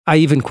I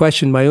even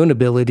questioned my own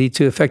ability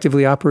to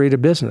effectively operate a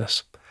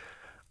business.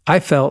 I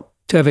felt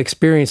to have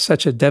experienced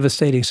such a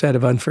devastating set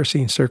of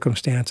unforeseen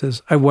circumstances.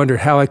 I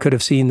wondered how I could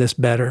have seen this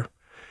better.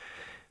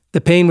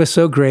 The pain was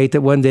so great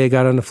that one day I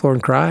got on the floor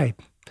and cried.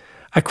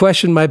 I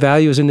questioned my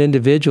value as an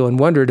individual and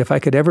wondered if I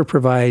could ever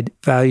provide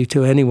value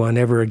to anyone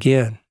ever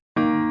again.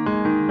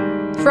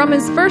 From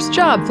his first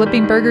job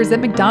flipping burgers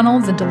at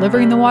McDonald's and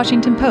delivering the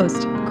Washington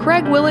Post,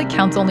 Craig Willett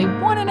counts only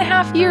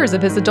 1.5 years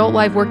of his adult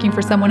life working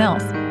for someone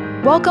else.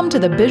 Welcome to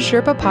the Biz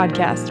Sherpa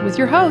podcast with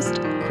your host,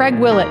 Craig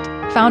Willett,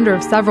 founder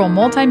of several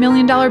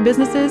multi-million-dollar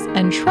businesses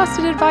and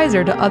trusted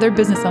advisor to other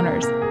business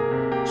owners.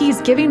 He's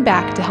giving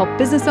back to help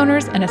business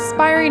owners and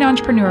aspiring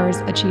entrepreneurs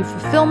achieve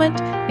fulfillment,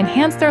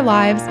 enhance their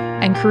lives,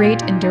 and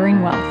create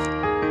enduring wealth.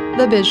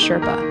 The Biz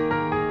Sherpa.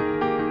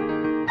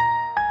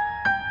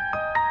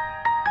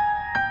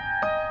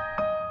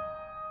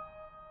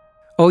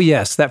 Oh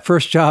yes, that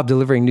first job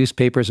delivering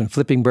newspapers and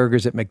flipping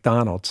burgers at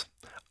McDonald's.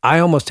 I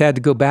almost had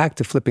to go back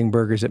to flipping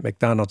burgers at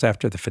McDonald's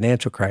after the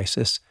financial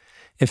crisis.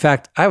 In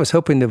fact, I was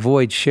hoping to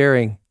avoid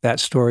sharing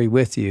that story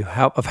with you,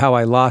 of how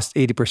I lost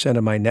 80%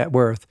 of my net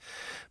worth.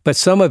 But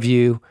some of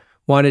you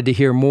wanted to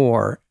hear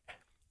more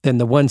than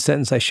the one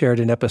sentence I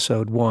shared in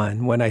episode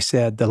 1 when I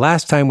said, the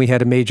last time we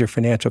had a major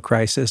financial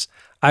crisis,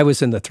 I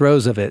was in the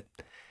throes of it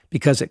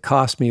because it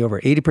cost me over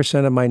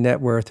 80% of my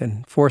net worth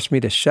and forced me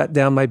to shut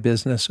down my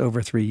business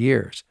over 3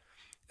 years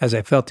as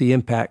I felt the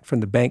impact from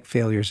the bank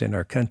failures in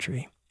our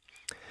country.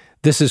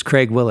 This is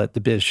Craig Willett, the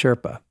Biz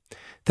Sherpa.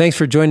 Thanks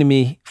for joining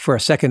me for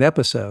a second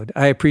episode.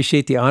 I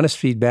appreciate the honest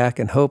feedback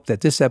and hope that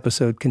this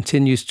episode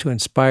continues to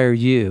inspire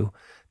you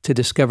to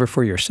discover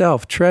for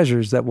yourself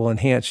treasures that will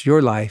enhance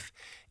your life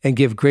and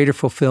give greater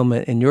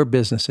fulfillment in your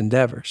business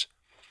endeavors.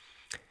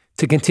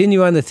 To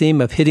continue on the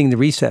theme of hitting the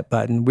reset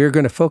button, we're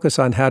going to focus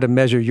on how to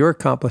measure your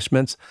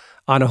accomplishments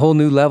on a whole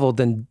new level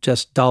than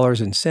just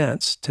dollars and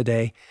cents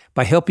today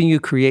by helping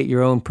you create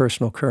your own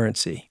personal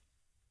currency.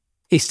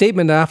 A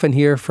statement I often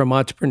hear from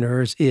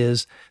entrepreneurs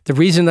is, the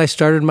reason I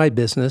started my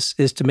business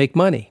is to make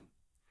money.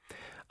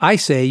 I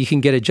say you can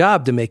get a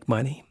job to make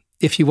money.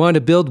 If you want to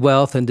build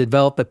wealth and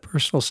develop a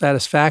personal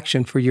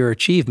satisfaction for your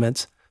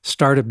achievements,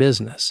 start a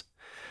business.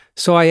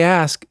 So I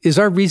ask, is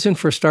our reason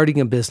for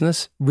starting a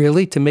business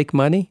really to make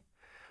money?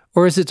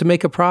 Or is it to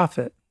make a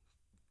profit?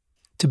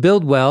 To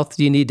build wealth,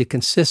 you need to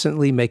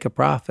consistently make a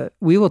profit.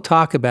 We will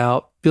talk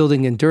about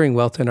building enduring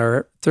wealth in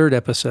our third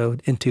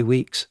episode in 2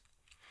 weeks.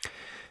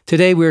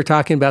 Today, we are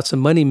talking about some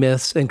money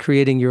myths and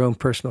creating your own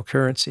personal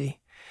currency.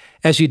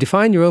 As you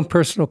define your own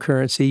personal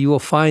currency, you will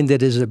find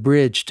that it is a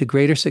bridge to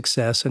greater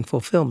success and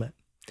fulfillment.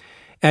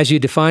 As you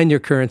define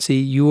your currency,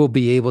 you will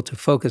be able to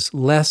focus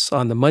less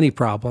on the money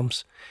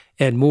problems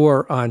and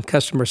more on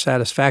customer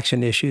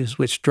satisfaction issues,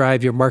 which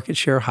drive your market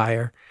share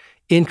higher,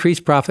 increase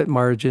profit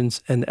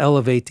margins, and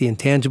elevate the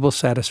intangible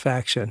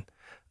satisfaction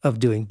of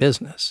doing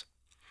business.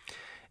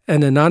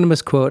 An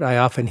anonymous quote I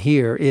often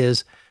hear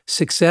is,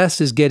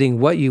 success is getting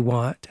what you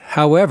want.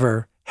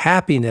 However,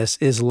 happiness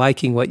is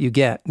liking what you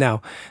get.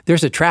 Now,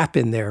 there's a trap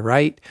in there,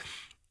 right?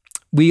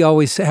 We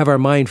always have our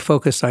mind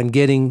focused on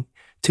getting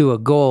to a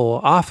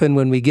goal. Often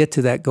when we get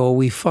to that goal,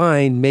 we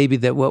find maybe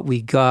that what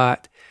we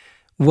got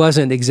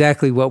wasn't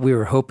exactly what we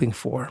were hoping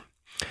for.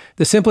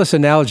 The simplest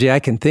analogy I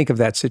can think of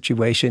that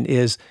situation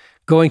is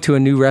going to a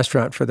new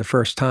restaurant for the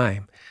first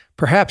time.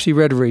 Perhaps you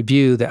read a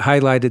review that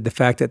highlighted the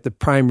fact that the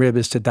prime rib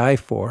is to die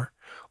for,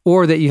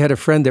 or that you had a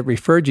friend that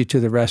referred you to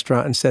the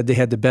restaurant and said they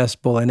had the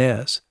best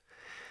bolognese.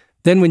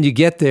 Then when you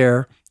get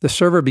there, the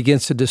server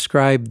begins to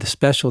describe the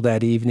special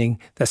that evening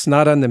that's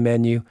not on the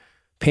menu,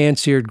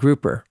 pan-seared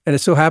grouper. And it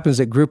so happens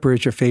that grouper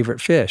is your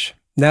favorite fish.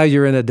 Now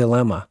you're in a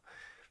dilemma.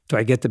 Do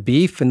I get the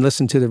beef and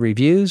listen to the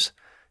reviews?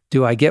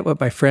 Do I get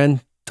what my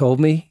friend told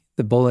me,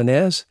 the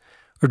bolognese?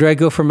 Or do I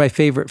go for my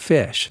favorite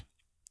fish?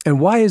 And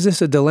why is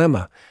this a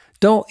dilemma?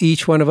 Don't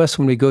each one of us,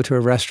 when we go to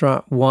a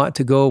restaurant, want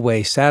to go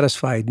away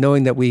satisfied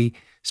knowing that we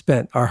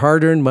spent our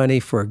hard-earned money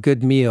for a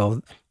good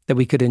meal that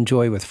we could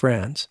enjoy with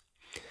friends?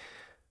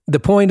 The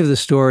point of the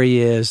story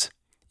is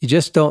you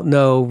just don't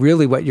know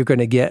really what you're going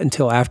to get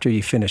until after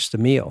you finish the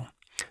meal.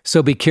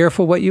 So be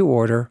careful what you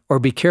order, or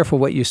be careful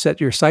what you set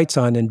your sights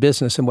on in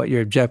business and what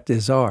your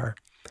objectives are.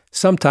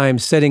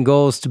 Sometimes setting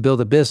goals to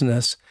build a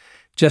business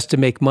just to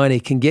make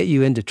money can get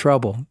you into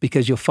trouble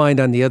because you'll find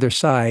on the other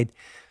side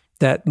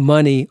that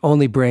money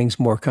only brings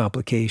more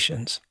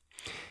complications.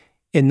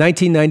 In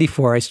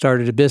 1994, I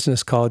started a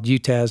business called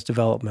UTAS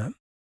Development.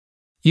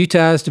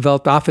 UTAS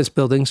developed office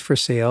buildings for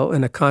sale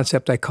in a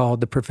concept I called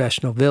the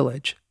professional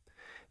village.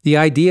 The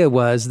idea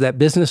was that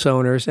business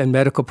owners and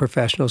medical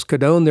professionals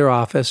could own their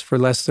office for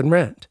less than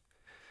rent.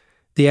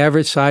 The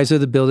average size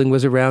of the building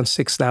was around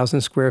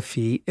 6,000 square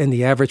feet, and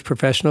the average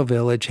professional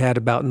village had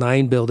about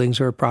 9 buildings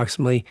or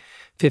approximately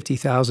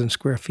 50,000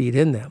 square feet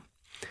in them.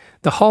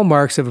 The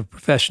hallmarks of a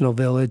professional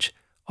village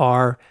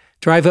are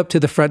drive up to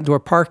the front door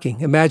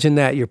parking. Imagine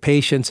that your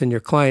patients and your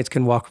clients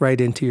can walk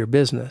right into your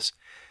business.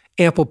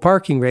 Ample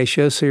parking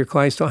ratios so your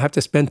clients don't have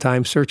to spend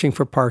time searching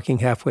for parking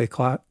halfway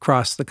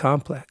across the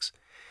complex.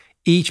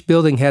 Each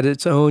building had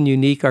its own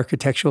unique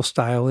architectural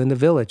style in the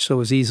village, so it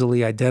was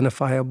easily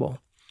identifiable.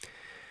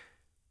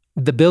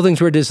 The buildings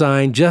were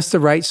designed just the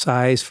right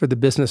size for the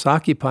business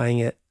occupying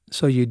it,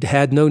 so you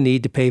had no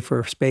need to pay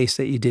for space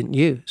that you didn't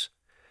use.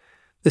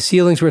 The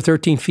ceilings were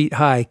 13 feet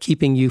high,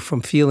 keeping you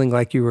from feeling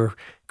like you were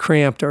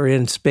cramped or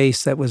in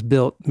space that was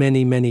built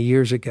many, many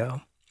years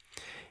ago.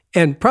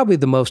 And probably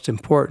the most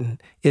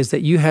important is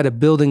that you had a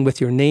building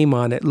with your name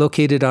on it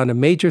located on a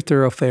major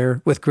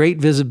thoroughfare with great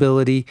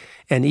visibility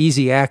and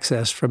easy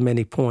access from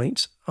many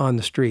points on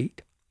the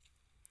street.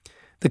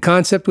 The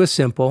concept was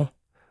simple: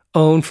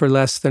 own for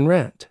less than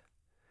rent.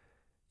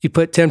 You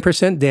put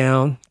 10%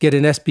 down, get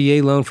an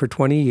SBA loan for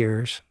 20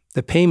 years.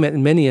 The payment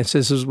in many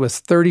instances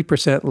was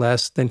 30%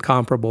 less than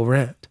comparable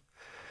rent.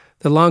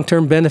 The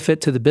long-term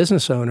benefit to the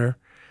business owner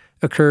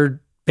occurred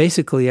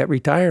basically at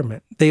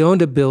retirement. They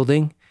owned a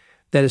building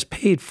that is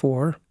paid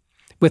for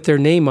with their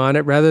name on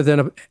it rather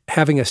than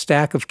having a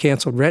stack of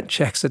canceled rent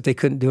checks that they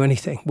couldn't do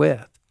anything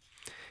with.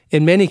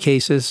 In many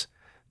cases,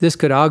 this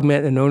could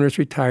augment an owner's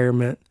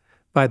retirement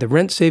by the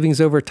rent savings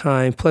over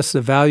time plus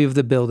the value of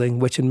the building,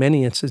 which in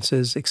many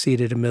instances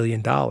exceeded $1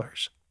 million.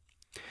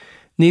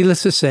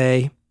 Needless to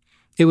say,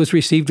 it was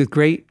received with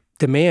great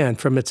demand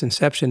from its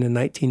inception in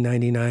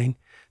 1999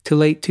 to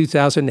late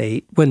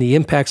 2008 when the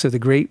impacts of the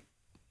Great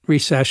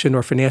Recession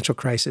or financial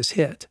crisis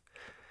hit.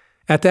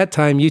 At that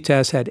time,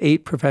 UTAS had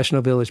 8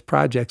 professional village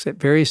projects at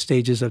various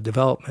stages of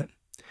development.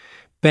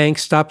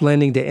 Banks stopped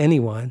lending to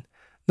anyone,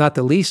 not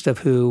the least of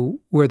who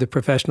were the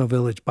professional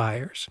village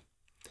buyers.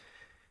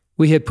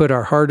 We had put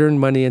our hard-earned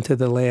money into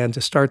the land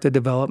to start the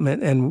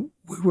development, and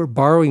we were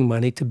borrowing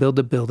money to build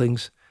the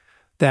buildings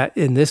that,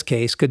 in this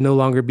case, could no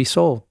longer be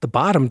sold. The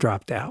bottom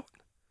dropped out.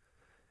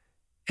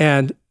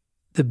 And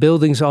the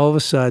buildings, all of a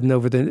sudden,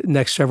 over the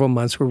next several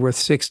months, were worth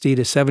 60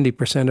 to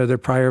 70% of their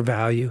prior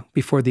value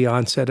before the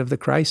onset of the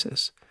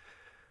crisis.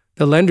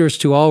 The lenders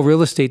to all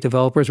real estate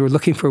developers were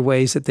looking for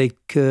ways that they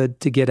could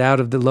to get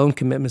out of the loan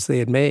commitments they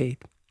had made.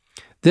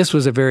 This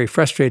was a very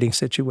frustrating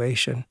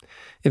situation.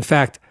 In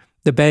fact,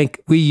 the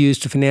bank we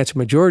used to finance a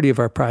majority of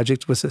our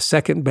projects was the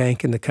second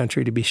bank in the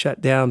country to be shut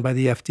down by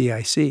the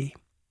FDIC.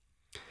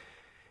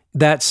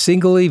 That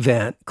single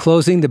event,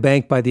 closing the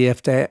bank by the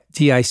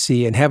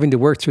FDIC and having to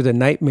work through the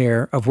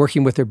nightmare of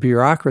working with a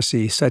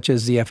bureaucracy such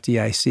as the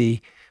FDIC,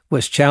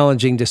 was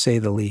challenging to say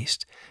the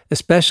least,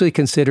 especially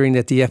considering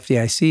that the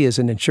FDIC is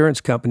an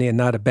insurance company and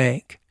not a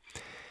bank.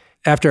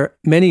 After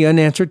many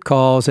unanswered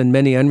calls and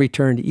many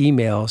unreturned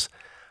emails,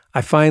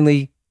 I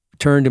finally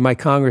turned to my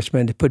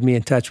congressman to put me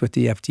in touch with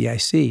the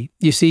FDIC.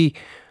 You see,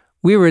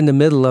 we were in the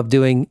middle of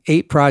doing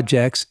 8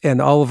 projects and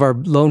all of our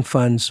loan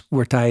funds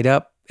were tied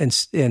up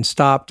and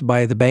stopped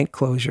by the bank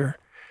closure.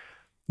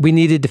 We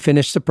needed to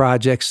finish the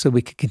projects so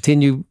we could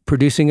continue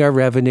producing our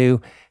revenue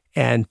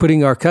and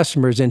putting our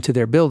customers into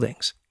their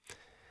buildings.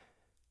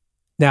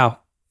 Now,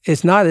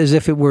 it's not as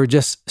if it were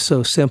just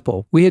so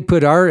simple. We had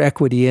put our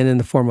equity in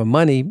the form of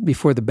money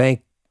before the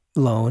bank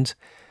loans.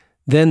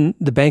 Then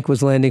the bank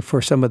was lending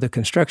for some of the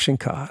construction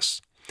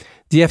costs.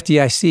 The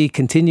FDIC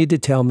continued to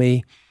tell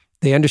me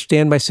they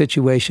understand my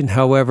situation.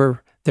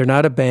 However, they're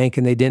not a bank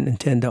and they didn't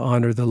intend to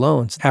honor the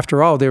loans.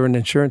 After all, they were an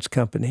insurance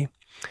company.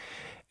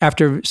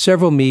 After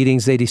several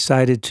meetings, they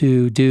decided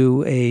to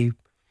do a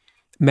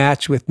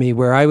match with me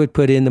where I would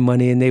put in the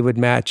money and they would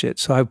match it.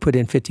 So I would put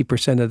in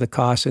 50% of the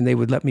cost and they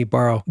would let me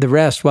borrow the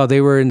rest while they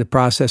were in the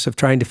process of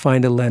trying to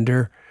find a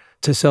lender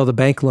to sell the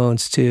bank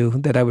loans to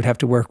that I would have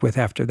to work with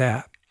after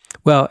that.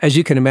 Well, as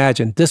you can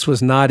imagine, this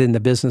was not in the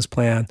business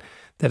plan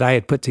that I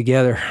had put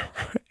together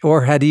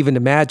or had even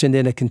imagined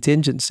in a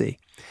contingency.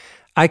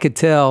 I could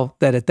tell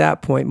that at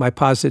that point, my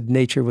positive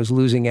nature was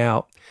losing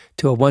out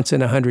to a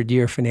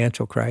once-in-a-100-year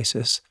financial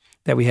crisis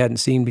that we hadn't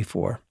seen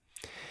before.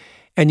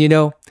 And,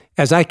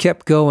 as I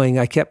kept going,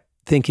 I kept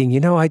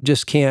thinking, I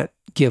just can't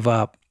give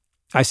up.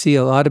 I see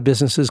a lot of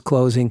businesses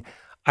closing.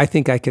 I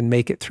think I can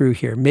make it through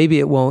here. Maybe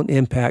it won't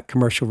impact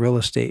commercial real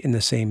estate in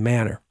the same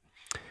manner.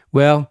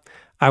 Well,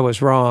 I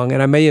was wrong,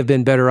 and I may have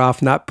been better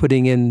off not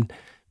putting in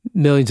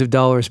millions of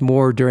dollars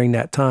more during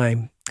that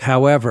time.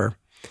 However,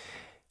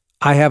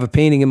 I have a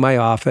painting in my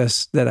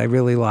office that I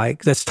really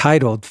like that's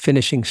titled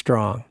Finishing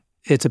Strong.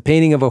 It's a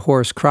painting of a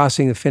horse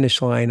crossing the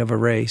finish line of a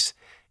race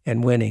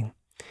and winning.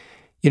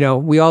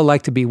 We all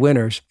like to be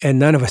winners, and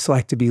none of us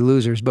like to be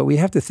losers, but we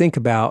have to think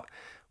about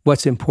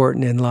what's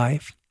important in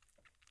life.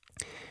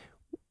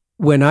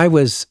 When I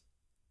was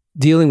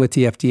dealing with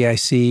the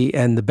FDIC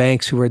and the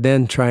banks who were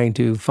then trying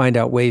to find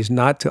out ways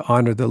not to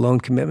honor the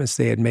loan commitments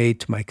they had made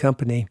to my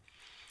company,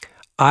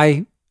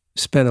 I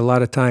spent a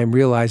lot of time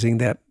realizing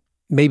that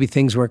maybe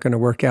things weren't going to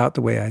work out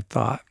the way I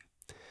thought.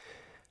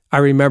 I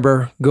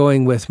remember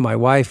going with my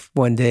wife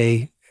one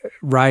day,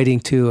 riding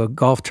to a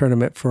golf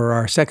tournament for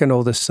our second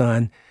oldest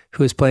son,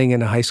 who was playing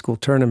in a high school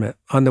tournament.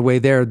 On the way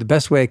there, the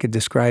best way I could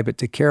describe it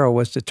to Carol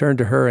was to turn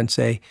to her and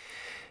say,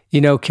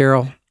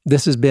 Carol,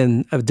 this has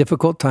been a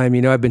difficult time.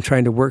 I've been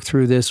trying to work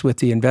through this with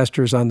the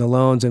investors on the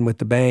loans and with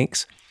the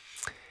banks,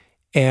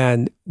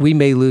 and we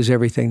may lose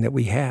everything that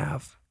we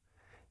have.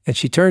 And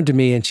she turned to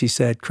me and she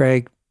said,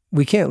 Craig,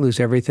 we can't lose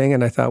everything.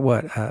 And I thought,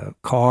 what, a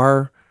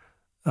car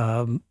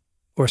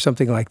or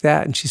something like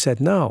that? And she said,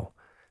 no,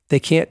 they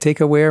can't take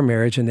away our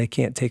marriage and they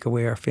can't take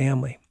away our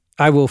family.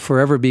 I will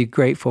forever be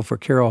grateful for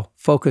Carol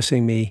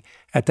focusing me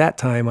at that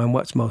time on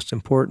what's most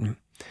important.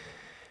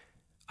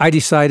 I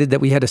decided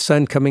that we had a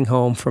son coming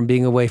home from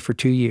being away for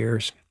 2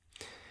 years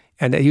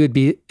and that he would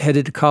be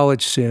headed to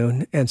college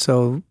soon. And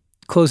so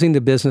closing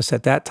the business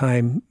at that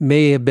time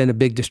may have been a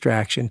big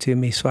distraction to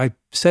me. So I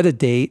set a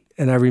date,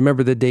 and I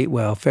remember the date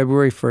well,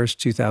 February 1st,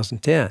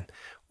 2010.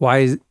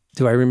 Why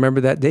do I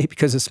remember that date?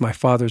 Because it's my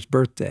father's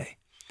birthday.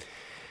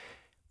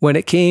 When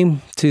it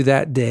came to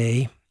that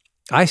day,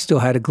 I still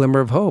had a glimmer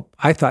of hope.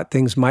 I thought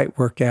things might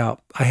work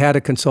out. I had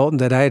a consultant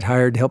that I had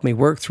hired to help me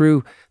work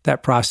through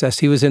that process.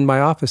 He was in my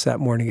office that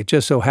morning. It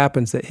just so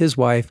happens that his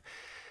wife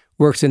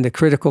works in the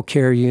critical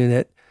care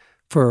unit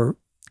for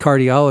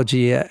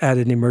cardiology at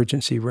an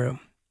emergency room.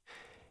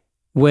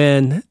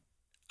 When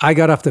I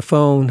got off the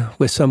phone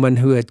with someone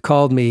who had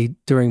called me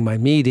during my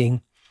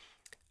meeting,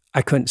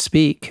 I couldn't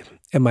speak,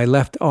 and my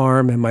left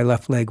arm and my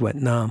left leg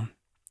went numb.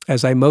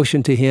 As I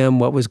motioned to him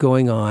what was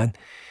going on,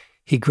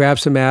 he grabbed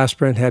some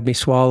aspirin, had me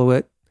swallow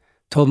it,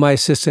 told my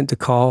assistant to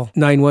call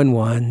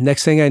 911.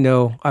 Next thing I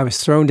know, I was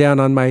thrown down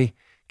on my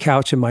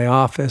couch in my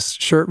office,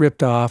 shirt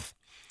ripped off,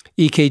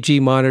 EKG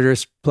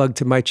monitors plugged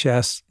to my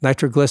chest,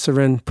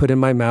 nitroglycerin put in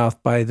my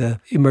mouth by the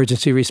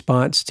emergency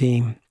response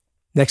team.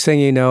 Next thing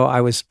you know,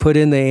 I was put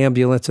in the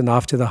ambulance and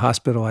off to the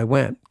hospital I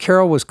went.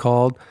 Carol was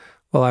called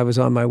while I was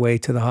on my way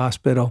to the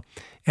hospital,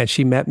 and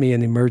she met me in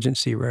the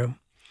emergency room.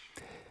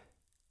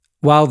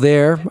 While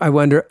there, I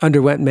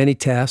underwent many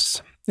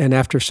tests. And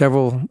after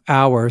several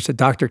hours, a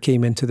doctor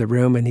came into the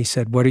room and he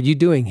said, "What are you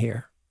doing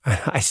here?"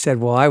 I said,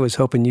 "Well, I was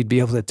hoping you'd be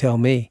able to tell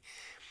me."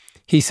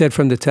 He said,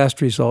 "From the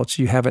test results,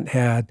 you haven't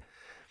had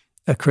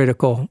a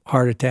critical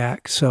heart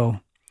attack. So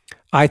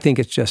I think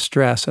it's just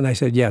stress." And I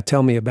said, "Yeah,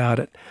 tell me about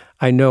it.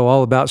 I know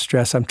all about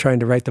stress. I'm trying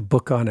to write the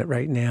book on it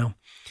right now."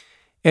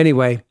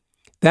 Anyway,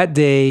 that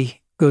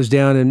day goes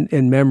down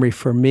in memory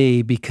for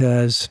me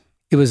because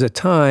it was a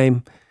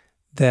time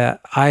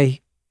that I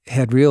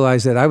had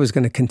realized that I was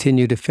going to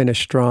continue to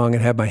finish strong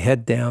and have my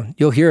head down.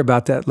 You'll hear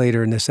about that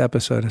later in this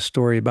episode, a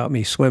story about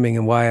me swimming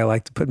and why I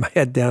like to put my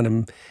head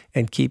down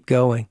and keep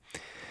going.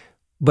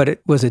 But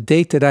it was a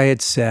date that I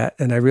had set,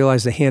 and I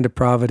realized the hand of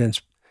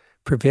providence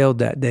prevailed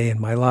that day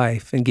in my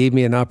life and gave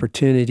me an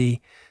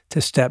opportunity to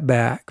step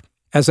back.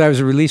 As I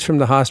was released from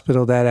the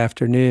hospital that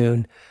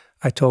afternoon,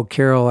 I told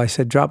Carol, I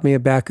said, "Drop me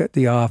back at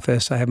the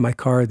office. I have my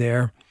car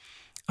there.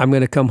 I'm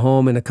going to come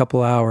home in a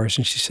couple hours."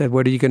 And she said,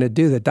 "What are you going to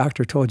do? The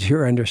doctor told you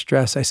you're under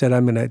stress." I said,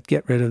 "I'm going to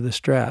get rid of the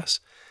stress."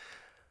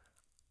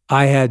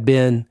 I had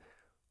been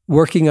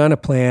working on a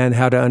plan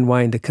how to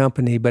unwind the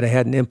company, but I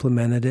hadn't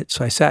implemented it.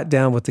 So I sat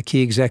down with the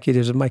key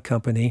executives of my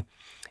company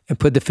and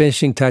put the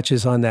finishing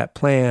touches on that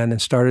plan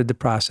and started the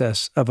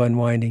process of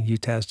unwinding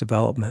UTAS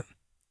development.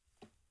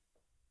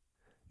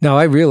 Now,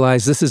 I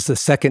realize this is the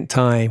second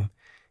time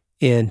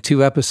in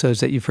 2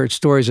 episodes that you've heard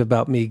stories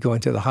about me going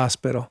to the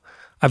hospital.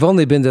 I've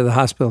only been to the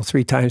hospital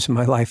 3 times in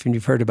my life, and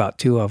you've heard about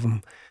 2 of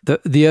them.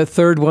 The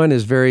third one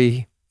is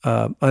very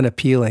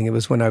unappealing. It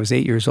was when I was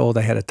 8 years old.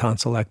 I had a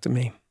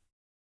tonsillectomy.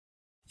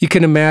 You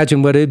can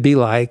imagine what it'd be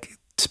like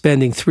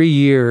spending 3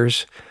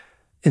 years,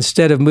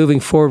 instead of moving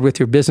forward with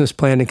your business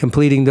plan and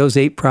completing those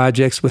 8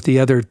 projects with the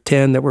other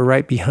 10 that were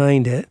right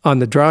behind it on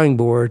the drawing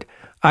board.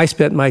 I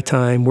spent my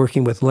time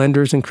working with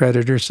lenders and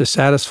creditors to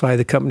satisfy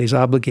the company's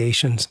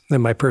obligations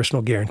and my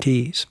personal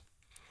guarantees.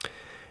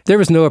 There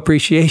was no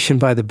appreciation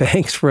by the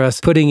banks for us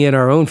putting in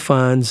our own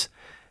funds,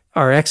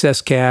 our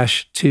excess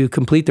cash, to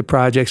complete the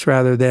projects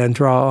rather than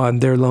draw on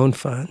their loan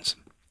funds.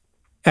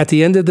 At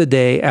the end of the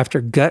day, after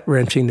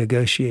gut-wrenching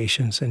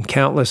negotiations and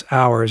countless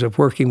hours of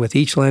working with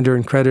each lender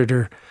and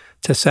creditor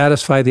to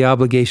satisfy the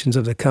obligations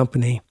of the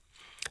company,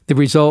 the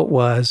result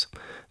was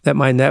that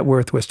my net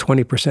worth was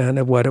 20%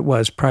 of what it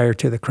was prior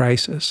to the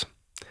crisis.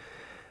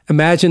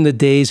 Imagine the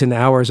days and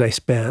hours I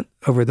spent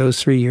over those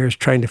 3 years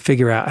trying to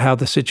figure out how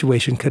the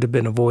situation could have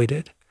been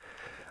avoided.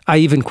 I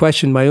even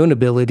questioned my own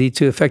ability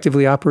to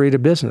effectively operate a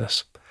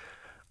business.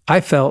 I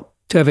felt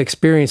to have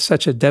experienced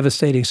such a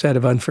devastating set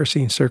of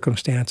unforeseen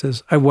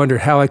circumstances, I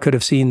wondered how I could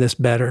have seen this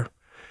better.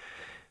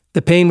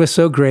 The pain was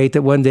so great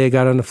that one day I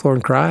got on the floor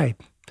and cried.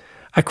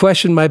 I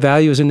questioned my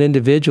value as an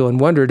individual and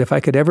wondered if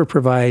I could ever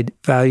provide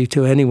value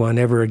to anyone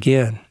ever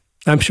again.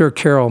 I'm sure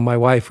Carol, my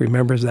wife,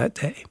 remembers that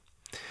day.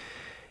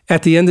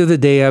 At the end of the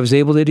day, I was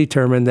able to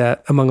determine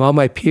that among all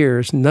my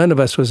peers, none of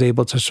us was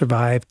able to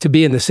survive to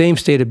be in the same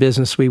state of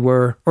business we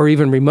were, or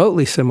even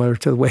remotely similar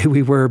to the way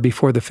we were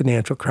before the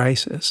financial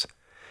crisis.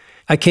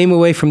 I came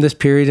away from this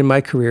period in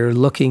my career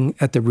looking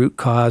at the root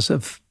cause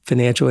of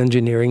financial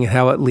engineering and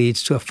how it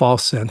leads to a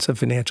false sense of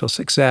financial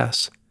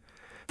success.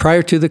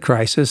 Prior to the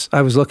crisis,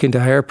 I was looking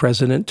to hire a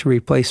president to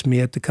replace me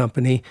at the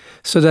company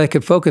so that I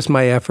could focus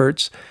my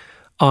efforts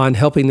on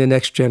helping the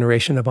next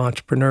generation of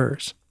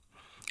entrepreneurs.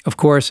 Of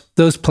course,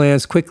 those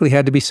plans quickly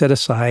had to be set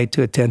aside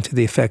to attend to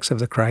the effects of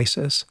the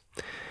crisis.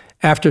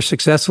 After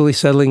successfully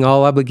settling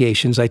all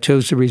obligations, I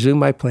chose to resume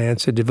my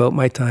plans to devote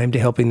my time to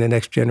helping the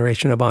next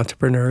generation of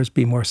entrepreneurs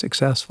be more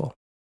successful.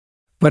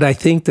 But I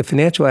think the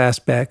financial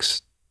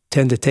aspects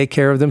tend to take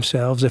care of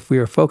themselves if we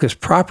are focused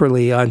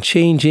properly on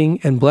changing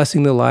and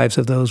blessing the lives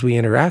of those we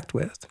interact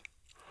with.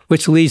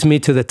 Which leads me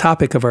to the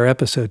topic of our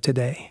episode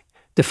today,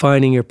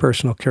 defining your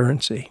personal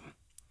currency.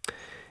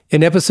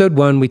 In episode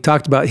 1, we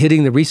talked about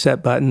hitting the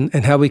reset button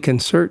and how we can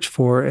search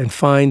for and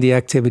find the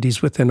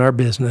activities within our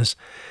business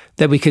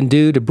that we can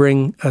do to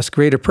bring us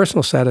greater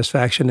personal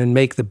satisfaction and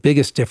make the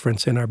biggest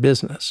difference in our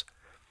business.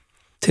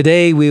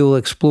 Today, we will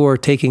explore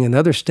taking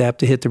another step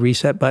to hit the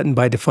reset button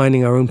by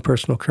defining our own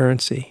personal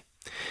currency.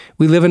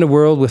 We live in a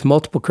world with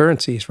multiple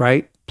currencies,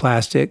 right?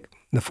 Plastic,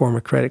 in the form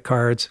of credit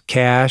cards,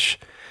 cash,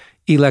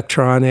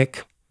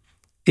 electronic,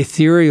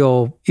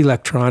 ethereal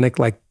electronic,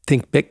 like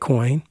think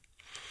Bitcoin.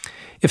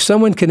 If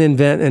someone can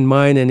invent and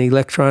mine an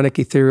electronic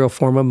ethereal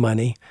form of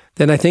money,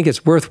 then I think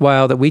it's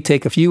worthwhile that we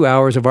take a few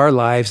hours of our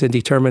lives and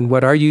determine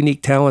what our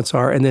unique talents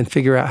are and then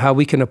figure out how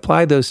we can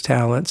apply those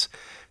talents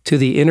to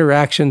the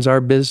interactions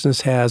our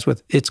business has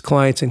with its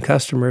clients and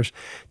customers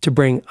to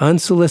bring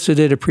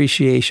unsolicited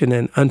appreciation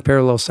and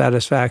unparalleled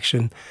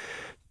satisfaction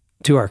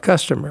to our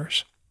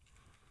customers.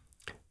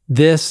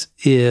 This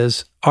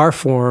is our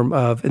form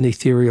of an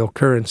ethereal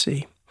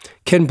currency.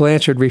 Ken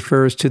Blanchard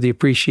refers to the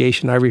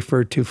appreciation I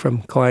referred to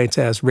from clients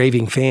as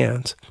raving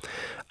fans.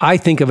 I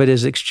think of it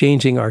as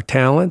exchanging our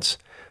talents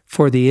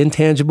for the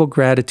intangible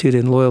gratitude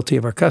and loyalty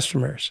of our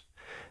customers.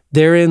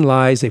 Therein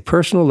lies a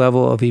personal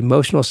level of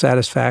emotional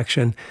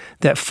satisfaction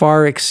that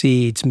far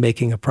exceeds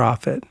making a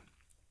profit.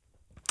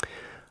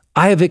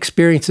 I have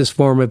experienced this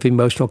form of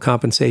emotional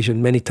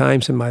compensation many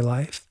times in my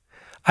life.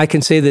 I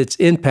can say that its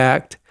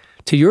impact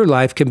to your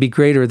life can be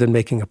greater than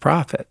making a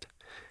profit.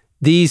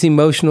 These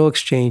emotional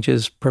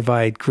exchanges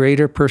provide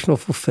greater personal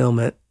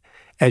fulfillment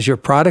as your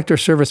product or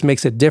service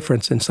makes a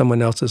difference in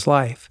someone else's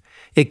life.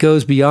 It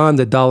goes beyond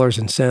the dollars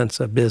and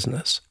cents of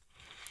business.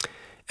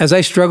 As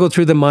I struggled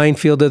through the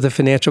minefield of the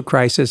financial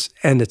crisis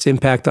and its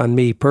impact on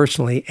me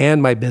personally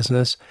and my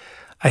business,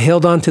 I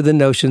held on to the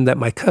notion that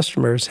my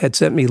customers had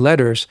sent me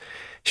letters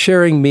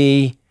sharing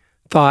me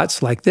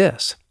thoughts like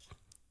this.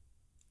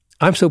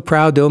 I'm so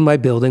proud to own my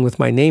building with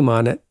my name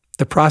on it.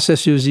 The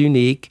process was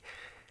unique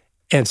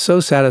and so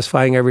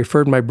satisfying, I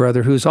referred my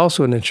brother, who's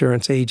also an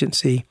insurance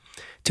agency,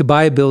 to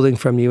buy a building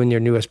from you in your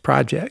newest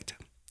project.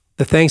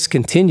 The thanks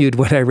continued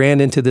when I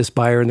ran into this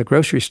buyer in the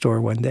grocery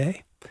store one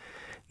day.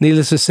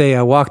 Needless to say,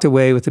 I walked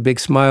away with a big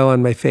smile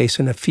on my face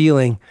and a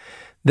feeling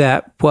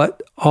that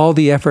what all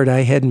the effort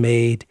I had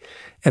made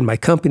and my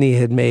company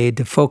had made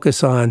to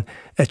focus on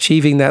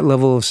achieving that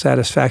level of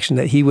satisfaction,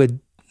 that he would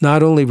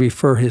not only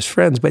refer his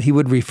friends, but he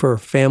would refer a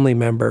family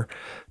member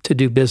to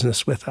do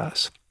business with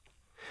us.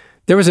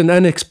 There was an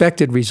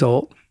unexpected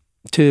result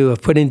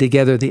of putting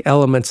together the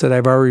elements that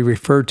I've already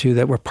referred to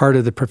that were part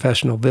of the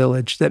professional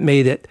village that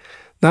made it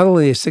not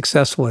only a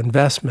successful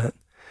investment,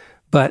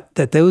 but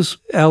that those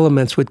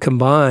elements would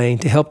combine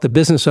to help the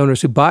business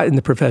owners who bought in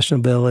the professional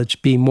village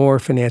be more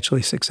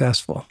financially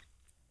successful.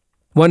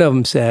 One of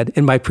them said,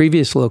 in my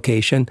previous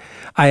location,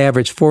 I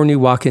averaged 4 new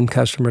walk-in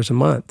customers a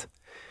month.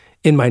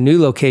 In my new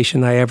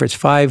location, I averaged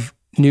 5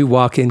 new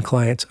walk-in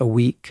clients a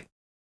week.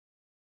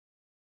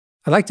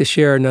 I'd like to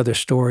share another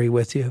story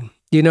with you.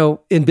 You know,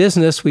 in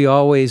business, we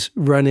always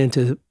run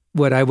into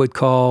what I would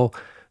call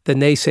the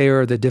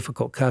naysayer or the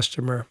difficult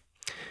customer.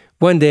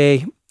 One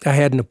day, I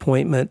had an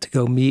appointment to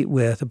go meet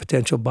with a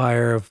potential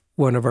buyer of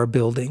one of our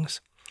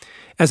buildings.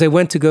 As I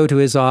went to go to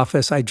his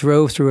office, I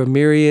drove through a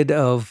myriad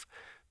of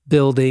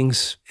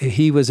buildings.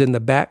 He was in the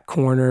back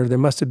corner. There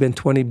must have been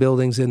 20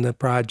 buildings in the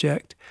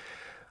project.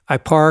 I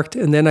parked,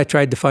 and then I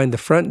tried to find the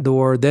front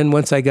door. Then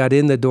once I got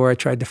in the door, I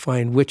tried to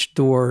find which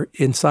door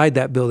inside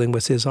that building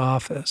was his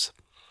office.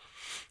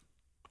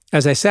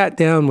 As I sat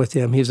down with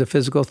him, he was a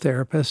physical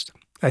therapist.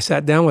 I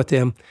sat down with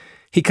him.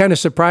 He kind of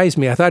surprised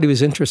me. I thought he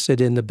was interested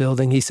in the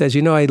building. He says,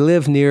 you know, I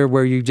live near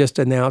where you just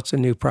announced a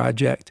new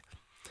project.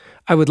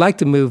 I would like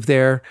to move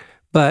there,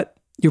 but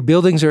your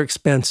buildings are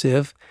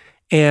expensive,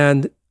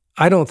 and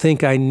I don't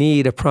think I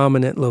need a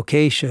prominent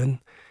location.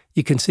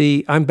 You can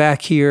see I'm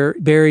back here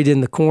buried in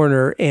the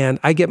corner, and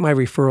I get my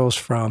referrals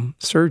from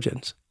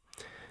surgeons.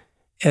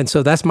 And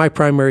so that's my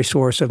primary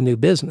source of new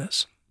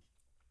business.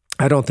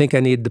 I don't think I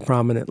need the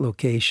prominent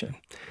location.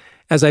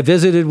 As I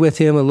visited with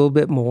him a little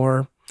bit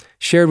more,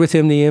 shared with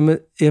him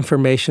the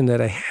information that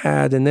I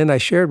had, and then I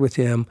shared with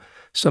him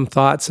some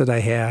thoughts that I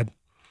had.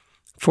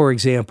 For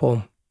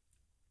example,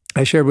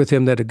 I shared with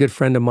him that a good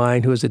friend of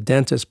mine who is a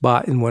dentist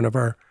bought in one of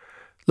our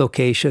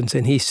locations,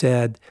 and he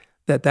said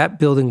that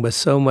building was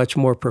so much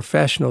more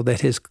professional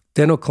that his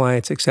dental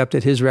clients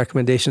accepted his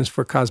recommendations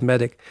for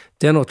cosmetic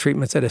dental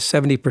treatments at a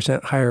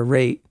 70% higher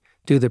rate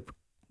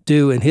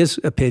due, in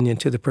his opinion,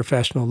 to the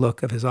professional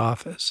look of his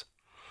office.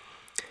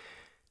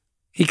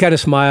 He kind of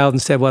smiled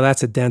and said, well,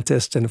 that's a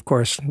dentist. And of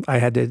course, I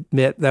had to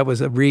admit that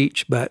was a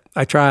reach, but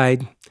I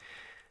tried.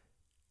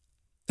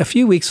 A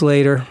few weeks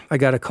later, I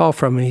got a call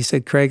from him. He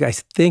said, Craig, I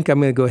think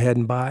I'm going to go ahead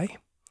and buy.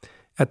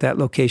 at that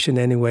location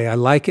anyway. I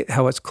like it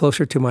how it's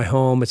closer to my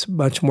home. It's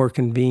much more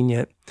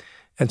convenient.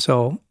 And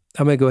so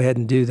I'm going to go ahead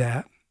and do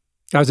that.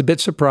 I was a bit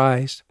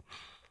surprised.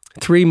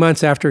 3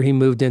 months after he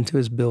moved into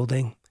his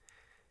building,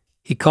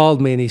 he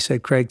called me and he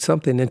said, "Craig,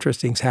 something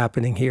interesting's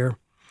happening here."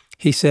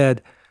 He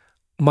said,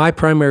 "My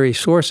primary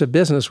source of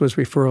business was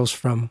referrals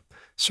from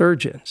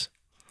surgeons.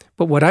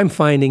 But what I'm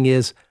finding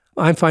is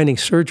I'm finding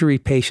surgery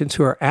patients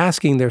who are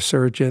asking their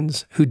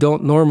surgeons who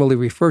don't normally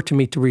refer to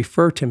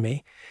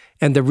me.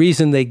 And the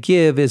reason they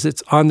give is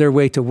it's on their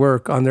way to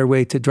work, on their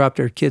way to drop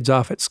their kids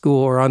off at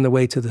school, or on the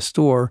way to the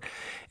store.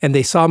 And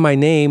they saw my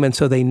name, and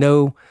so they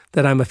know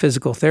that I'm a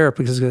physical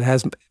therapist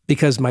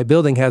because my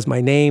building has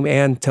my name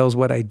and tells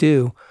what I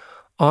do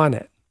on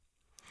it."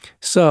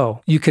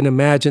 So you can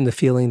imagine the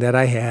feeling that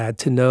I had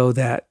to know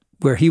that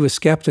where he was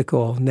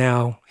skeptical,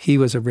 now he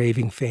was a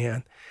raving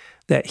fan,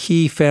 that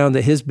he found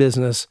that his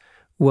business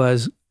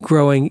was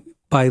growing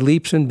by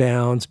leaps and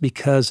bounds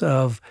because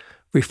of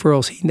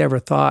referrals he never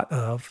thought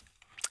of.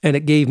 And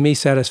it gave me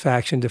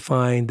satisfaction to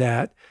find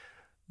that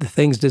the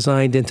things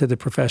designed into the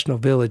professional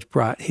village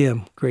brought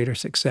him greater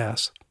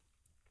success.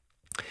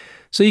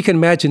 So you can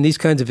imagine these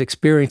kinds of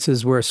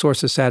experiences were a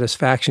source of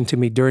satisfaction to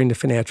me during the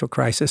financial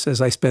crisis, as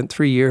I spent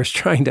 3 years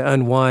trying to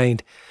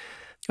unwind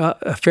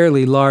a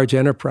fairly large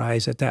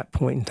enterprise at that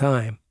point in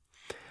time.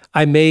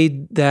 I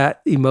made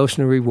that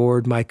emotional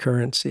reward my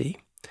currency.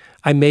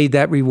 I made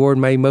that reward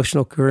my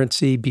emotional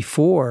currency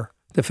before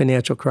the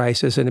financial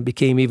crisis, and it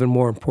became even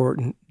more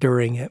important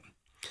during it.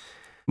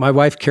 My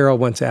wife, Carol,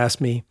 once asked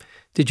me,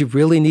 "Did you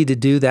really need to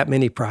do that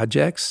many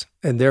projects?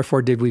 And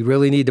therefore, did we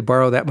really need to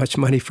borrow that much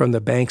money from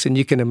the banks?" And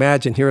you can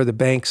imagine, here are the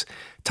banks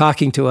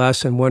talking to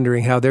us and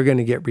wondering how they're going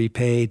to get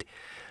repaid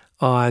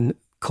on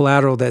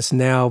collateral that's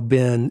now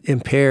been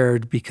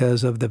impaired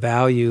because of the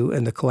value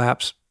and the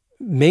collapse,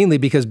 mainly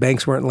because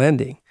banks weren't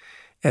lending,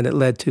 and it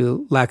led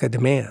to lack of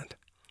demand.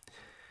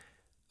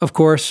 Of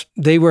course,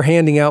 they were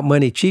handing out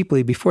money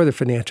cheaply before the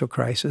financial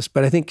crisis,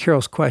 but I think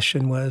Carol's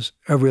question was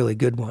a really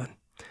good one.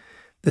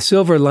 The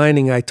silver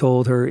lining, I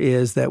told her,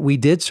 is that we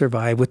did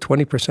survive with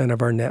 20%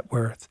 of our net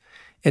worth.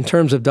 In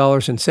terms of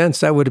dollars and cents,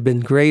 that would have been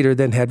greater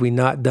than had we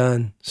not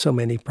done so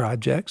many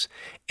projects.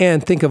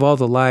 And think of all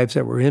the lives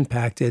that were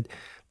impacted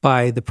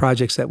by the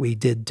projects that we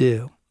did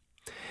do.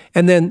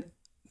 And then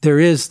there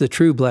is the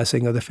true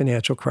blessing of the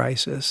financial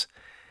crisis,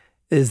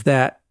 is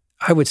that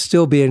I would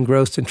still be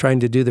engrossed in trying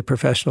to do the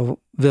professional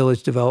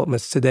village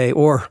developments today,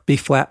 or be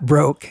flat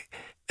broke.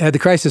 Had the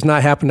crisis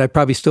not happened, I'd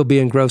probably still be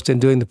engrossed in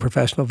doing the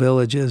professional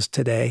villages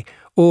today.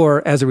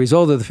 Or as a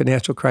result of the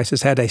financial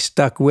crisis, had I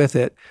stuck with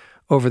it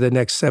over the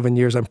next 7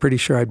 years, I'm pretty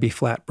sure I'd be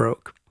flat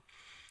broke.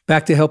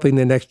 Back to helping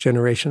the next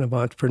generation of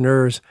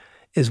entrepreneurs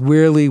is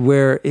really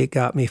where it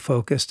got me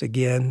focused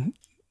again.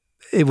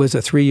 It was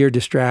a 3-year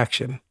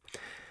distraction.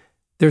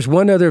 There's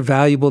one other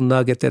valuable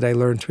nugget that I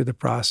learned through the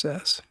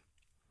process.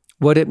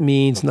 What it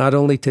means not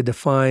only to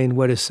define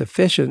what is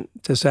sufficient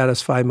to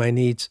satisfy my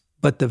needs,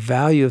 but the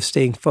value of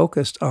staying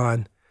focused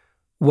on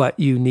what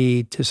you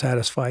need to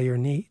satisfy your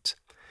needs.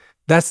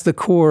 That's the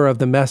core of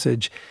the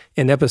message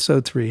in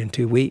episode 3 in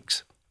 2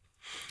 weeks.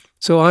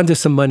 So on to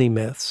some money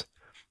myths.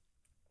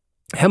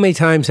 How many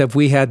times have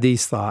we had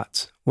these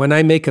thoughts? When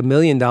I make $1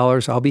 million,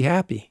 I'll be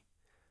happy.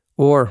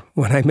 Or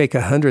when I make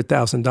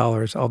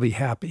 $100,000, I'll be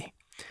happy.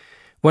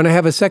 When I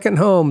have a second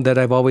home that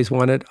I've always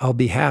wanted, I'll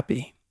be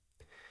happy.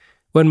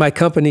 When my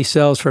company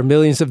sells for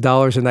millions of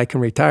dollars and I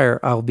can retire,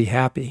 I'll be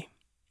happy.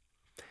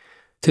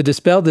 To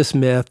dispel this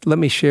myth, let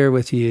me share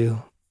with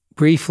you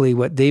briefly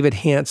what David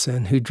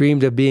Hansen, who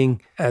dreamed of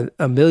being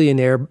a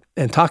millionaire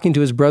and talking to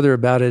his brother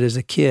about it as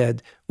a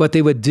kid, what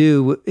they would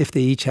do if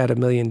they each had $1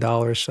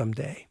 million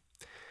someday.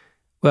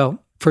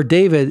 Well, for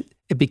David,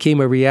 it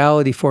became a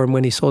reality for him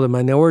when he sold a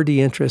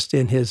minority interest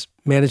in his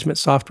management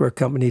software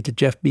company to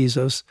Jeff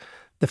Bezos,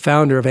 the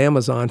founder of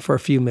Amazon, for a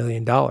few $1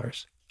 million.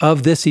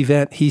 Of this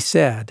event, he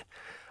said,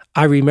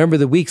 "I remember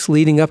the weeks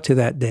leading up to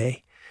that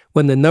day,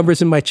 when the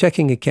numbers in my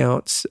checking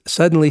accounts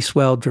suddenly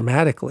swelled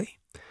dramatically.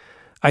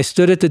 I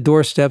stood at the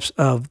doorsteps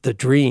of the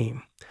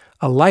dream,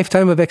 a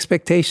lifetime of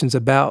expectations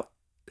about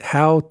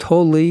how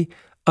totally,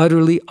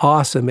 utterly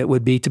awesome it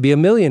would be to be a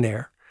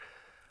millionaire.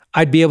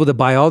 I'd be able to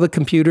buy all the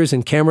computers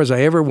and cameras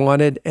I ever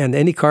wanted and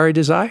any car I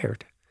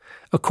desired."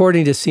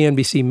 According to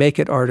CNBC Make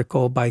It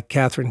article by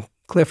Catherine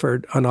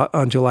Clifford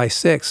on July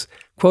 6th,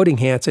 quoting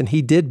Hansen,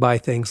 he did buy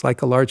things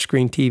like a large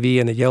screen TV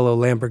and a yellow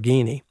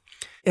Lamborghini.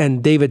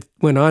 And David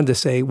went on to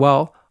say,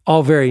 "Well,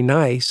 all very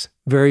nice,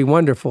 very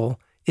wonderful,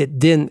 it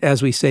didn't,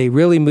 as we say,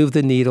 really move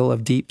the needle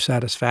of deep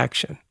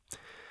satisfaction."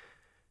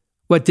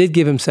 What did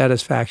give him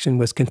satisfaction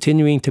was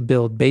continuing to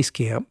build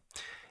Basecamp,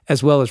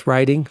 as well as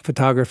writing,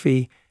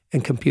 photography,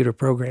 and computer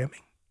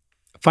programming.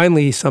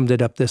 Finally, he summed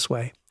it up this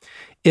way: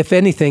 "If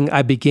anything,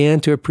 I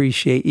began to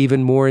appreciate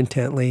even more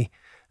intently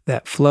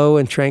that flow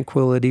and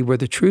tranquility were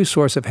the true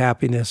source of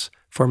happiness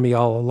for me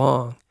all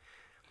along.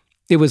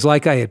 It was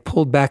like I had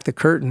pulled back the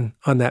curtain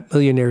on that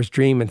millionaire's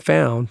dream and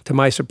found, to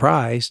my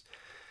surprise,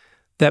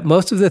 that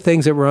most of the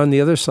things that were on the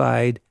other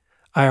side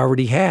I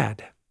already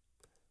had.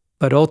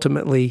 But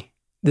ultimately,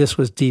 This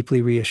was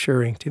deeply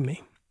reassuring to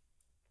me.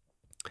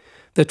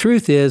 The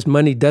truth is,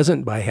 money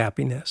doesn't buy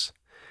happiness.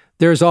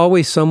 There is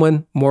always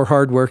someone more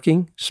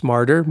hardworking,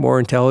 smarter, more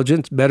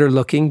intelligent, better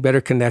looking,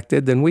 better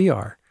connected than we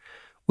are.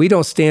 We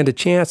don't stand a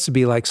chance to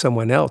be like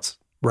someone else,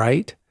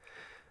 right?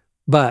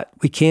 But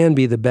we can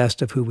be the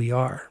best of who we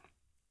are.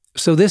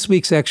 So this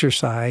week's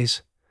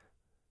exercise,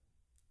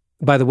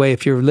 by the way,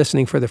 if you're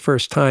listening for the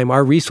first time,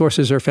 our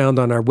resources are found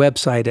on our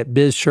website at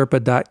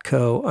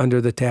bizsherpa.co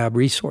under the tab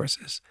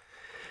Resources.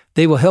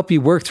 They will help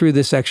you work through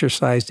this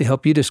exercise to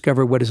help you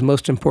discover what is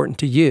most important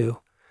to you,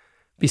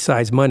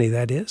 besides money,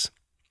 that is.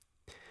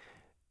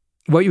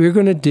 What you're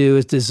going to do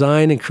is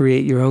design and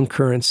create your own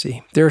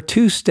currency. There are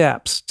 2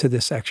 steps to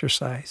this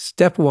exercise.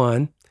 Step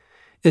 1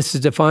 is to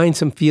define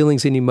some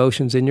feelings and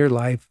emotions in your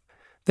life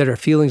that are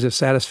feelings of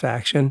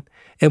satisfaction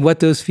and what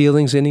those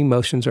feelings and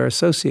emotions are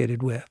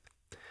associated with.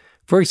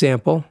 For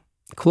example,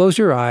 close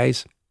your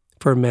eyes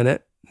for a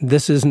minute.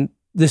 This isn't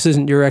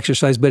your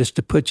exercise, but it's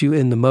to put you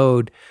in the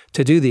mode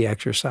to do the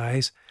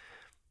exercise.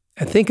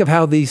 And think of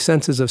how these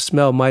senses of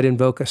smell might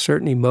invoke a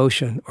certain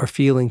emotion or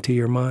feeling to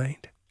your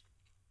mind.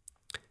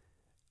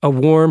 A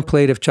warm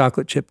plate of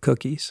chocolate chip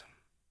cookies.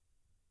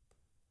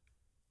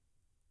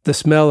 The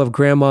smell of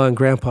Grandma and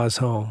Grandpa's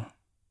home.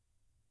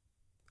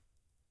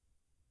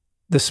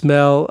 The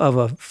smell of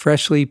a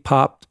freshly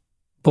popped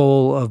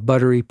bowl of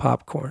buttery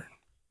popcorn.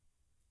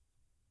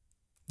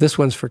 This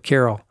one's for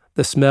Carol.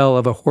 The smell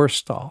of a horse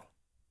stall.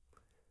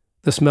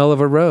 The smell of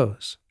a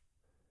rose.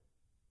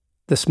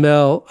 The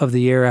smell of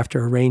the air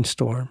after a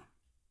rainstorm.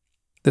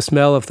 The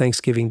smell of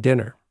Thanksgiving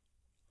dinner.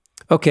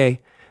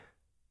 Okay,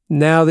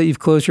 now that you've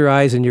closed your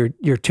eyes and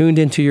you're tuned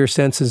into your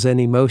senses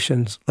and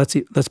emotions, let's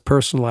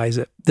personalize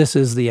it. This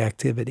is the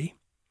activity.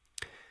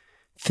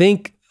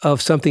 Think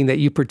of something that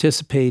you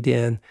participate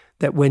in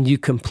that when you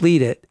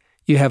complete it,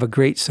 you have a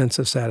great sense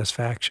of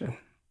satisfaction.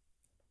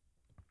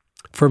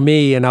 For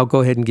me, and I'll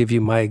go ahead and give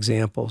you my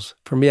examples.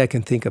 For me, I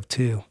can think of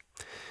 2.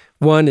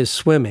 One is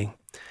swimming.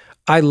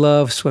 I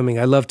love swimming.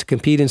 I loved to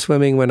compete in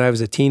swimming when I was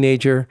a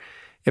teenager.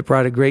 It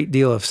brought a great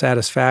deal of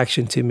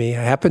satisfaction to me.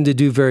 I happened to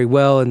do very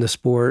well in the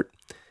sport,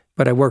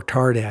 but I worked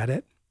hard at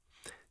it.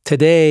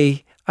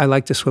 Today, I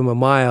like to swim a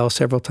mile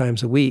several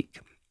times a week.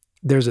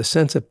 There's a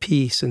sense of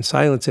peace and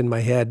silence in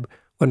my head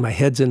when my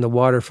head's in the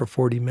water for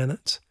 40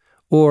 minutes.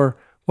 Or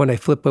when I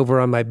flip over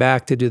on my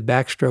back to do the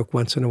backstroke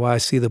once in a while, I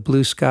see the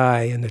blue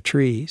sky and the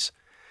trees.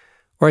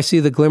 Or I see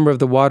the glimmer of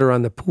the water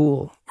on the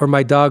pool. Or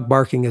my dog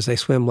barking as I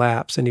swim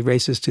laps and he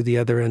races to the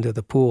other end of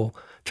the pool,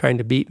 trying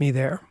to beat me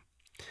there.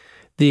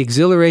 The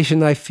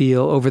exhilaration I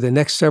feel over the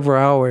next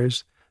several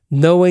hours,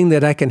 knowing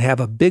that I can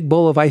have a big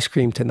bowl of ice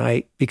cream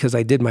tonight because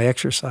I did my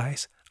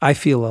exercise. I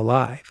feel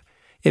alive.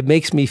 It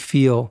makes me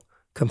feel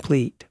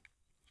complete.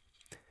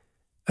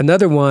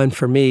 Another one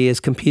for me is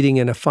competing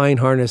in a fine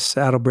harness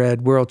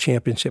saddlebred world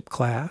championship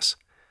class.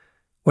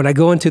 When I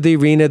go into the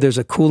arena, there's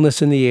a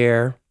coolness in the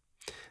air.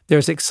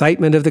 There's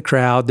excitement of the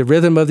crowd, the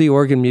rhythm of the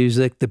organ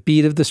music, the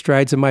beat of the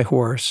strides of my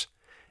horse.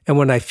 And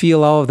when I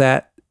feel all of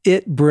that,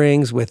 it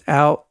brings,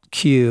 without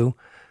cue,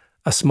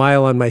 a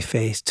smile on my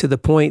face, to the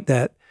point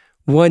that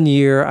one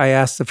year I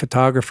asked the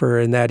photographer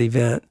in that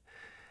event,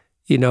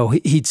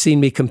 he'd seen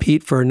me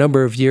compete for a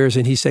number of years,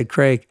 and he said,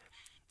 "Craig,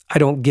 I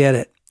don't get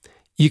it.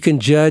 You can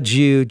judge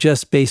you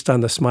just based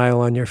on the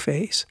smile on your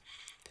face."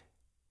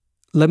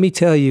 Let me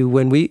tell you,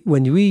 when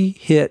we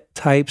hit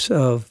types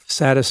of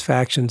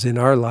satisfactions in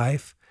our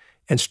life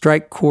and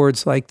strike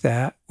chords like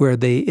that, where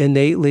they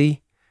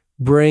innately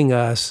bring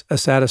us a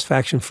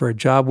satisfaction for a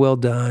job well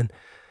done,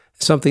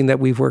 something that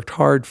we've worked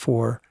hard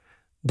for,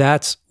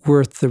 that's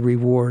worth the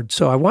reward.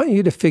 So I want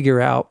you to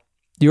figure out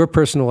your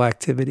personal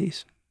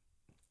activities.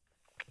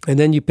 And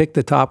then you pick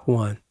the top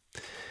one.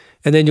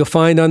 And then you'll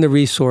find on the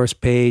resource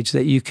page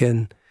that you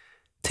can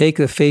take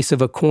the face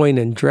of a coin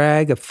and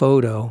drag a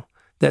photo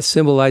that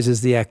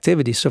symbolizes the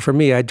activity. So for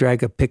me, I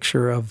drag a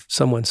picture of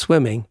someone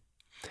swimming.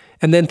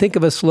 And then think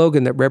of a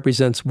slogan that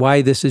represents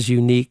why this is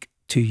unique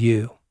to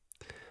you.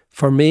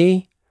 For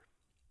me,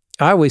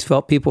 I always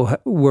felt people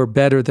were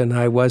better than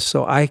I was,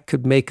 so I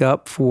could make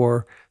up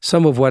for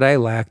some of what I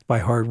lacked by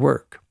hard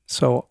work.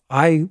 So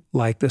I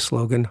like the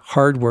slogan,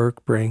 hard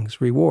work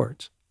brings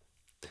rewards,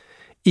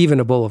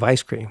 even a bowl of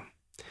ice cream.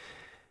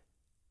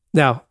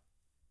 Now,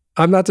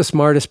 I'm not the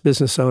smartest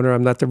business owner.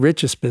 I'm not the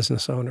richest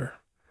business owner.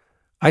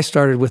 I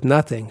started with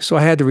nothing, so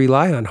I had to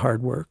rely on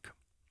hard work.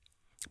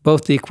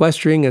 Both the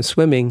equestrian and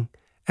swimming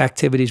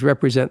activities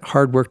represent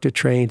hard work to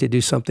train to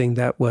do something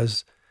that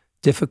was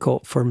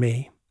difficult for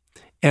me.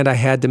 And I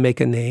had to make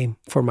a name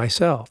for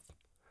myself.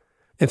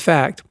 In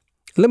fact,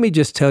 let me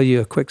just tell you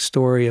a quick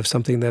story of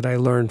something that I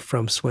learned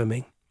from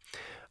swimming.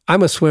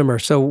 I'm a swimmer,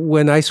 so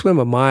when I swim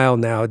a mile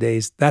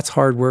nowadays, that's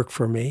hard work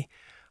for me.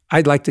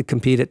 I'd like to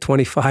compete at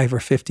 25 or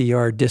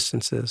 50-yard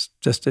distances,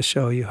 just to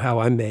show you how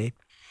I'm made.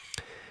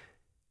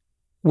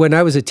 When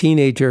I was a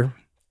teenager,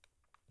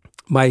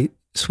 my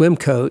swim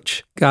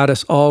coach got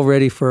us all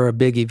ready for a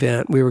big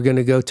event. We were going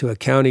to go to a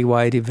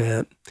county-wide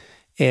event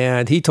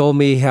And he told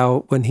me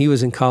how when he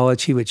was in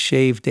college, he would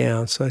shave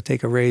down. So I'd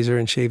take a razor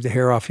and shave the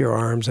hair off your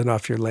arms and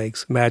off your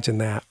legs. Imagine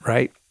that,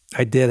 right?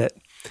 I did it.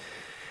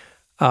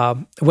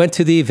 Went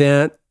to the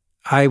event.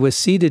 I was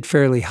seated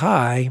fairly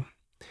high.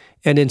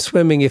 And in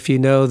swimming, if you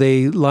know,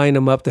 they line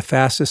them up. The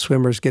fastest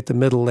swimmers get the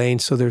middle lane,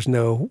 so there's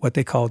no what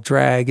they call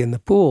drag in the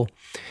pool.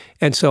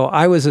 And so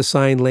I was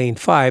assigned lane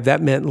 5.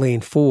 That meant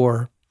lane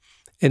 4.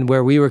 And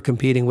where we were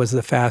competing was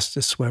the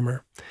fastest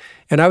swimmer.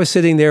 And I was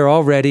sitting there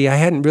already. I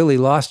hadn't really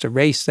lost a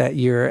race that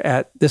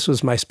year this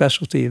was my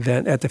specialty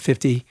event at the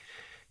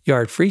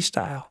 50-yard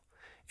freestyle.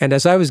 And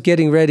as I was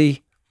getting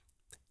ready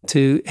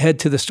to head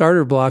to the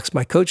starter blocks,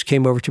 my coach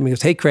came over to me and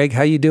goes, "Hey, Craig,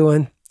 how you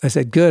doing?" I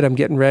said, "Good, I'm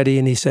getting ready."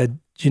 And he said,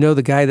 "Do you know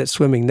the guy that's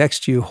swimming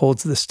next to you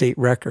holds the state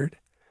record?"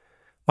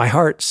 My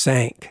heart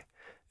sank.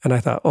 And I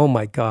thought, oh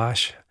my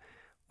gosh,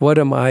 what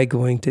am I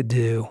going to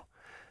do?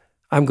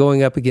 I'm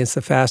going up against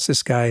the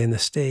fastest guy in the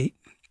state.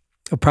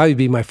 It'll probably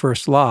be my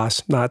first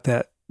loss. Not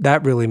that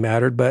that really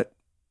mattered, but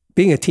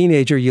being a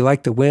teenager, you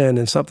like to win,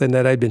 and something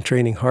that I'd been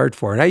training hard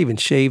for. And I even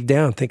shaved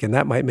down thinking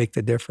that might make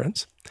the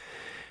difference.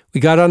 We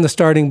got on the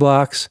starting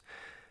blocks,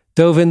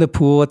 dove in the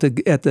pool at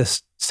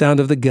the sound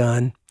of the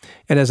gun.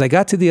 And as I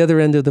got to the other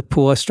end of the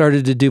pool, I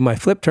started to do my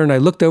flip turn. I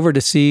looked over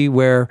to see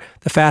where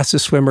the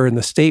fastest swimmer in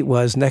the state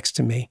was next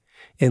to me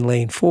in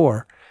lane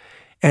 4.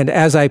 And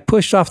as I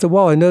pushed off the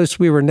wall, I noticed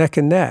we were neck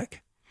and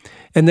neck.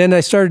 And then I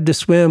started to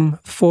swim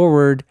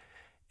forward,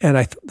 and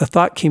the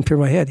thought came through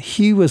my head,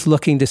 he was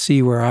looking to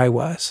see where I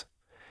was.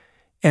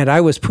 And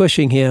I was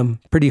pushing him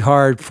pretty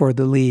hard for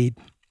the lead.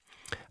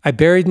 I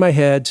buried my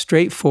head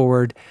straight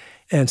forward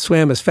and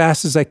swam as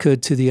fast as I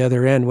could to the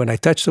other end. When I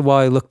touched the wall,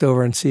 I looked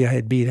over and see I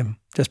had beat him,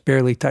 just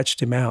barely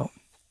touched him out.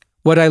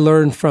 What I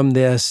learned from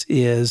this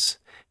is,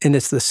 and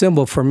it's the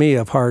symbol for me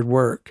of hard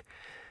work,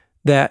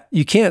 that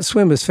you can't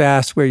swim as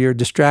fast where you're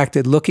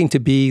distracted looking to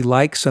be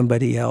like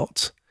somebody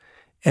else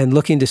and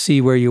looking to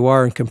see where you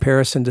are in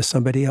comparison to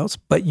somebody else,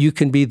 but you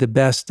can be the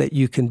best that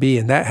you can be,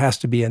 and that has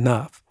to be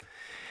enough.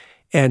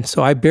 And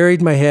so I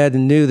buried my head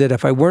and knew that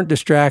if I weren't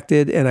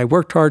distracted and I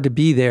worked hard to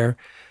be there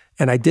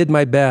and I did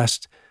my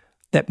best,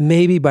 that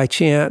maybe by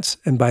chance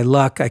and by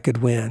luck I could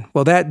win.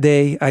 Well, that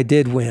day I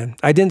did win.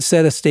 I didn't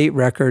set a state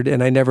record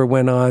and I never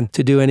went on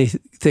to do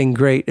anything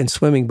great in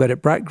swimming, but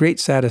it brought great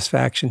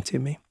satisfaction to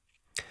me.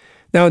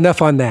 Now,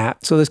 enough on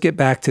that. So let's get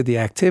back to the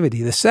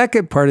activity. The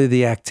second part of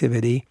the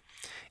activity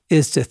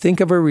is to think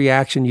of a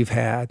reaction you've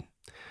had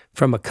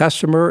from a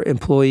customer,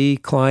 employee,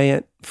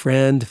 client,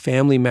 friend,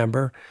 family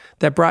member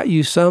that brought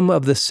you some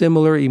of the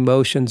similar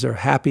emotions or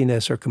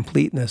happiness or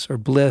completeness or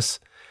bliss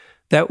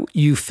that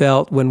you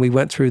felt when we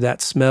went through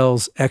that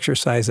smells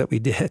exercise that we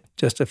did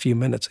just a few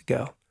minutes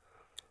ago.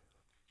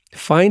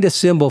 Find a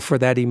symbol for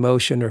that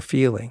emotion or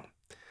feeling.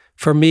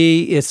 For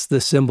me, it's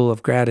the symbol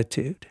of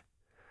gratitude.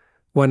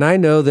 When I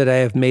know that I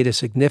have made a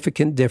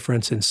significant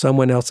difference in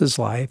someone else's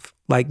life,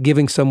 like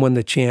giving someone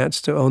the chance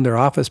to own their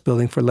office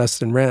building for less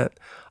than rent,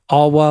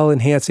 all while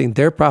enhancing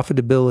their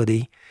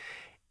profitability,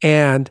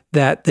 and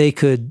that they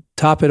could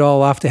top it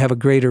all off to have a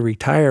greater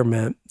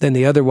retirement than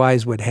they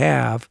otherwise would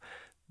have,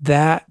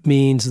 that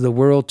means the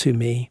world to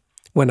me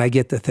when I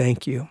get the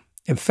thank you.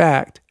 In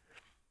fact,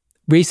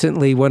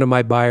 recently one of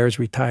my buyers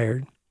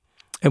retired.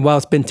 And while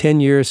it's been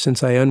 10 years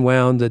since I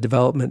unwound the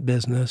development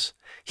business,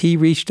 he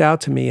reached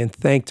out to me and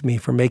thanked me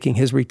for making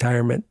his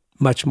retirement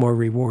much more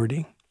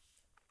rewarding.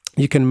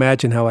 You can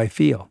imagine how I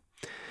feel.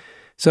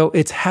 So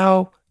it's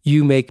how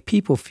you make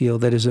people feel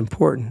that is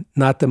important,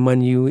 not the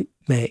money you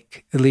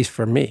make, at least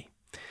for me.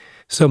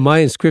 So my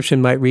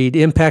inscription might read,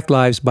 "Impact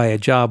lives by a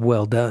job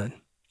well done."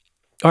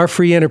 Our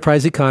free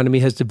enterprise economy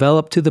has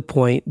developed to the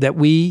point that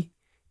we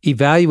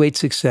evaluate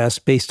success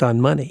based on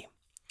money.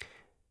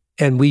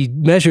 And we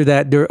measure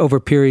that over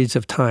periods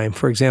of time.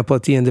 For example,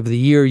 at the end of the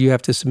year, you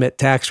have to submit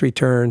tax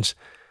returns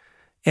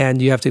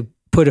and you have to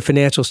put a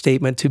financial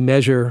statement to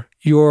measure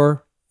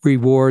your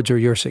rewards or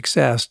your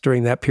success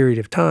during that period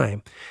of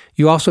time.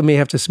 You also may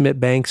have to submit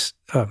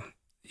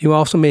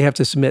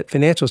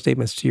financial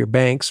statements to your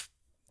banks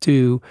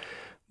to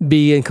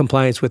be in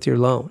compliance with your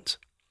loans.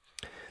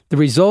 The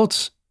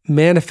results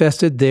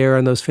manifested there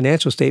on those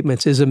financial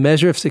statements is a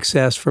measure of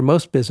success for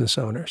most business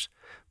owners.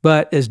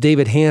 But as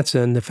David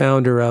Hansen, the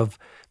founder of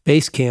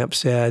Basecamp,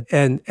 said,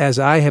 and as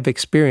I have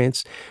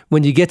experienced,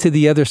 when you get to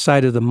the other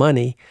side of the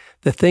money,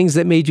 the things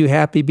that made you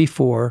happy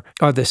before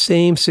are the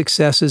same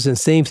successes and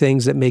same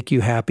things that make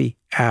you happy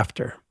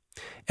after.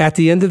 At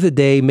the end of the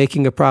day,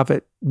 making a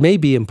profit may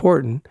be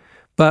important,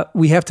 but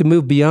we have to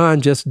move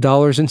beyond just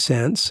dollars and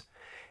cents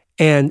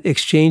and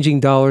exchanging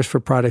dollars for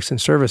products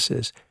and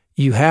services.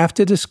 You have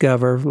to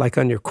discover, like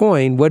on your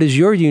coin, what is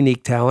your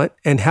unique talent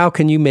and how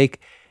can you make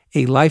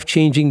a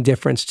life-changing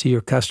difference to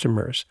your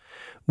customers.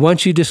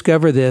 Once you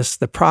discover this,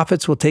 the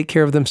profits will take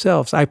care of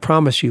themselves. I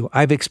promise you,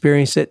 I've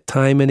experienced it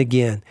time and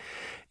again.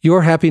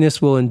 Your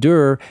happiness will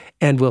endure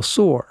and will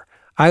soar.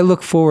 I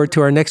look forward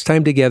to our next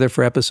time together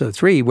for episode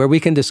 3, where we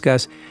can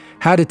discuss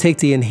how to take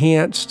the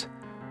enhanced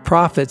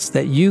profits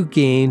that you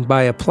gain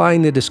by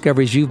applying the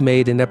discoveries you've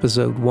made in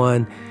episode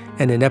 1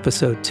 and in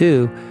episode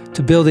 2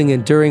 to building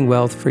enduring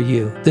wealth for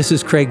you. This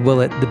is Craig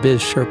Willett, the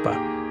Biz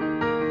Sherpa.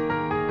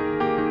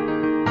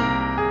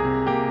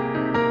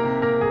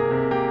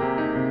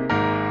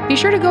 Be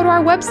sure to go to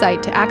our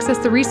website to access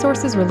the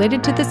resources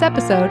related to this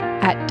episode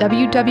at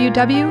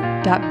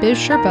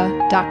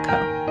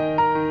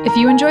www.bizsherpa.co. If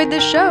you enjoyed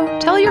this show,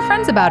 tell your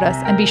friends about us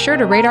and be sure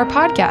to rate our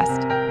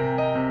podcast.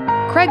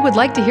 Craig would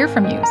like to hear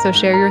from you, so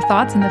share your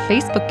thoughts in the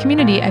Facebook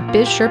community at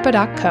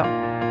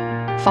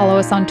bizsherpa.co. Follow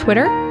us on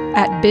Twitter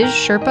at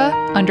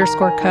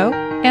bizsherpa_co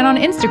and on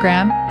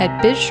Instagram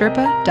at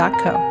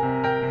bizsherpa.co.